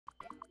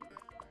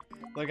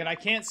Look, and I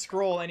can't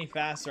scroll any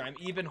faster. I'm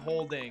even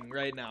holding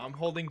right now. I'm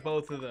holding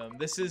both of them.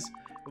 This is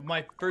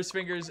my first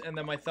fingers, and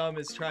then my thumb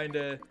is trying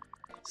to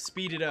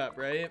speed it up,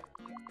 right?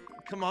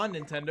 Come on,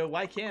 Nintendo.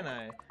 Why can't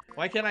I?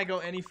 Why can't I go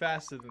any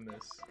faster than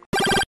this?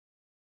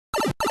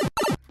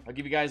 I'll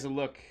give you guys a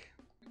look.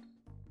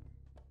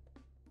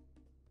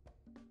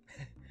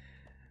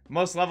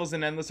 Most levels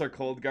in Endless are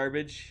cold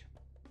garbage.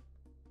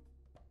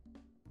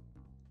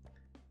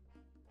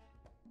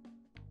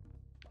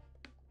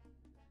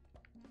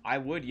 I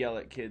would yell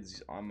at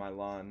kids on my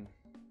lawn.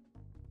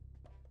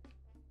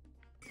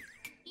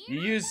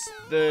 You use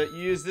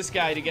this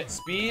guy to get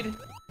speed,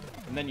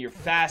 and then you're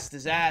fast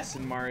as ass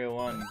in Mario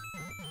 1.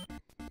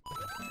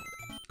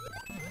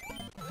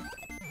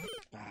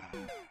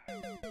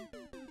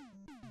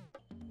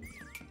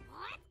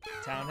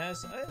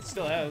 Townhouse? It's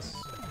still house.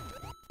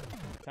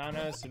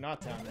 Townhouse or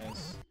not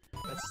townhouse?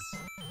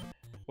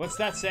 What's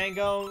that saying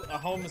go? A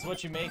home is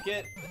what you make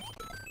it?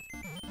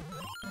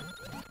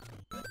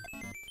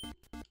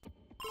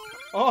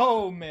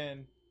 Oh,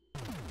 man.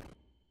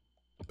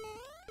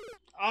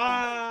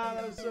 Ah,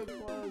 that was so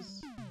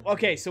close.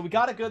 Okay, so we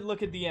got a good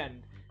look at the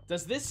end.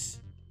 Does this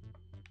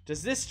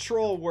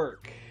troll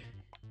work?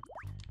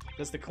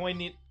 Does the coin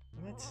need...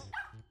 What?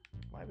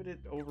 Why would it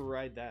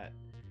override that?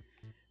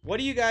 What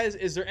do you guys...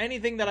 Is there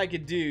anything that I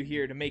could do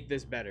here to make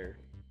this better?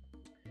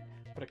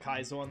 Put a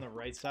Kaizo on the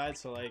right side,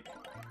 so like...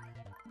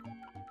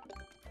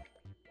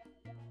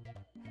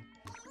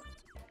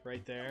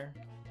 Right there.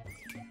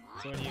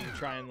 So when you can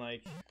try and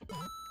like...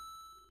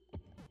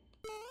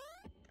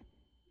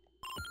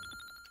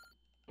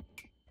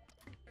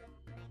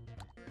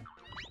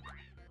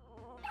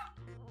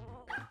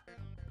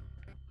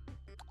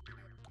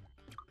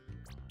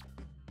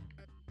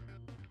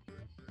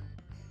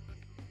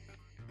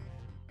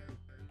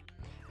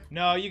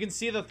 No, you can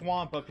see the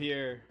thwomp up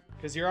here,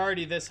 because you're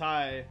already this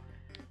high.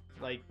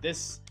 Like,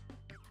 this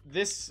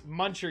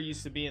muncher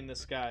used to be in the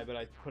sky, but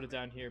I put it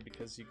down here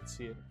because you can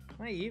see it.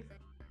 Hi, Eve.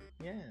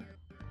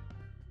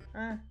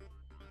 Yeah.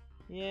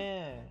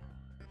 Yeah.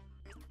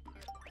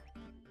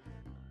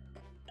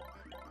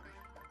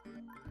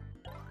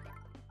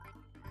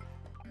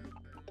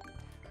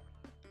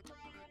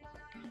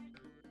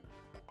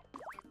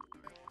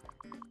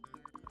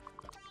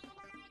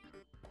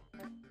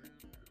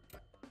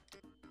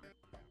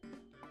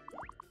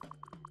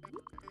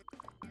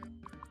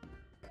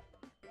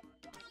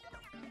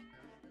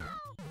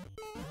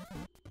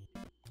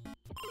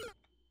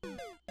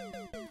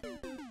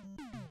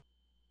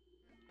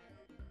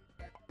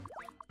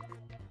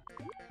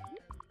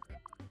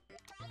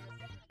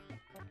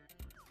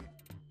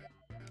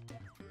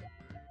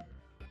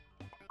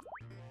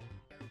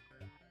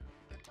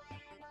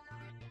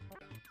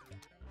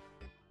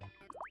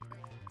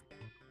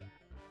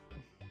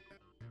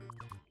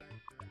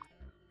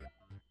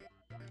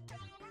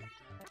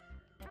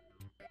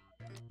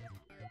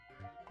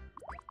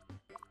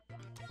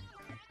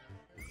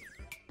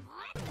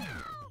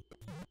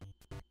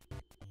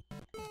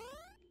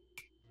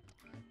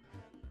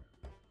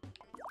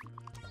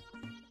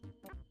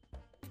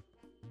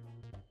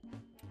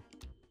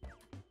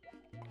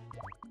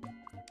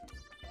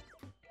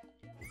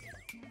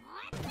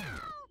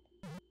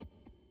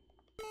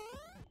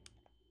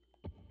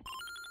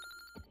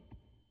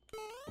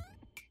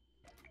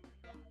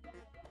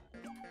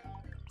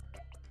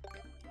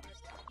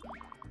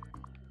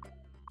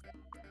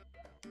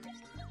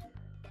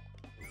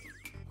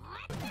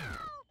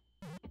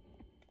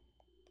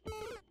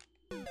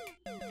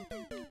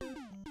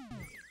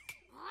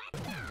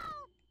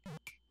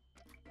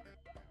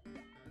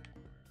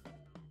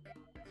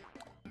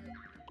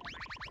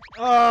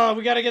 Oh,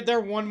 we gotta get there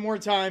one more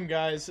time,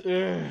 guys.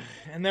 Ugh.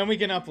 And then we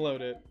can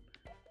upload it.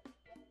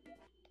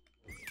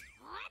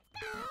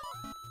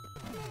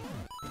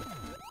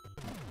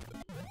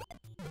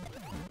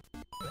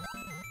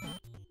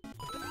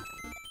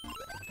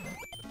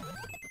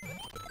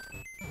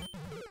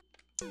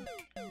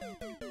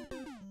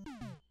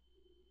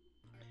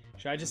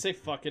 Should I just say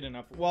fuck it and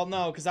up? Well,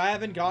 no, because I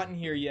haven't gotten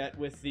here yet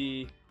with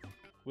the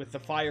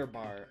fire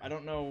bar. I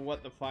don't know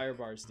what the fire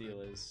bar's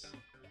deal is.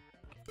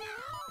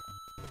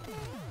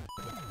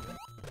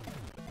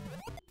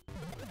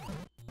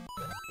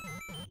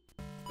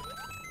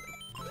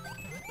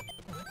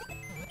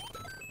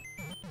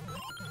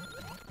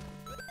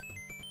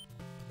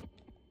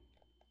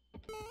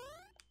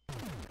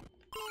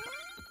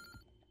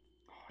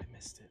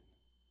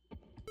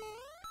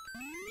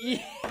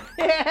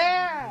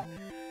 Yeah!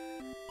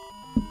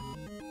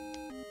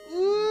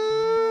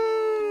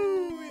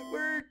 Ooh, it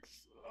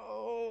works.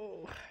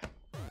 Oh.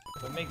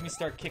 Don't make me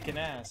start kicking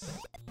ass.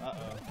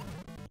 Uh-oh.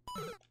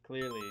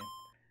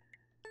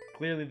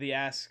 Clearly the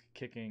ass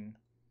kicking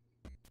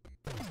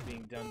is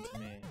being done to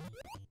me.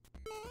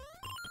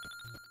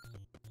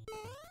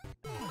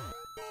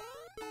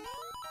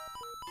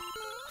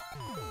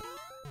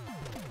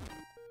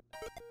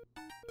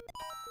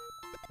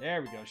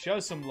 There we go. Show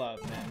some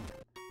love, man.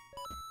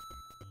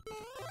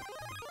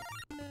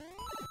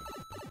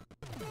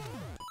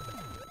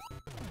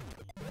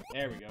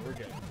 There we go, we're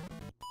good.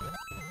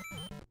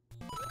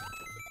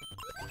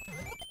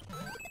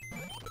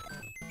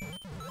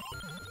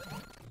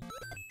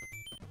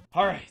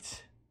 All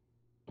right.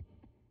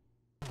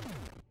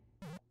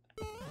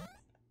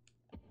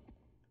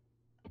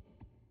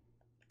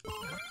 All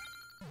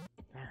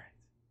right.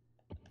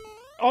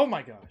 Oh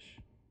my gosh.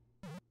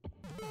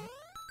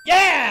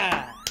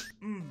 Yeah!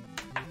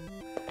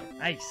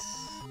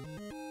 Nice.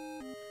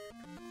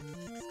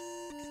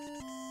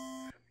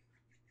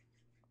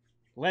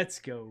 Let's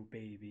go,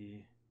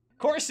 baby.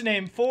 Course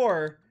name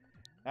 4.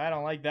 I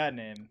don't like that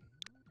name.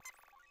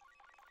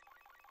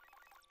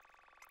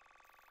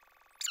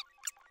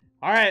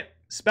 All right,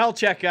 spell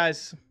check,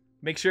 guys.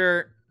 Make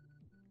sure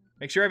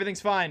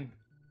everything's fine.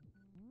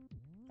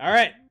 All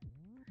right.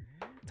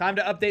 Time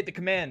to update the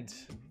command.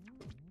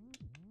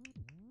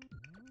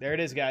 There it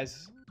is,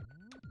 guys.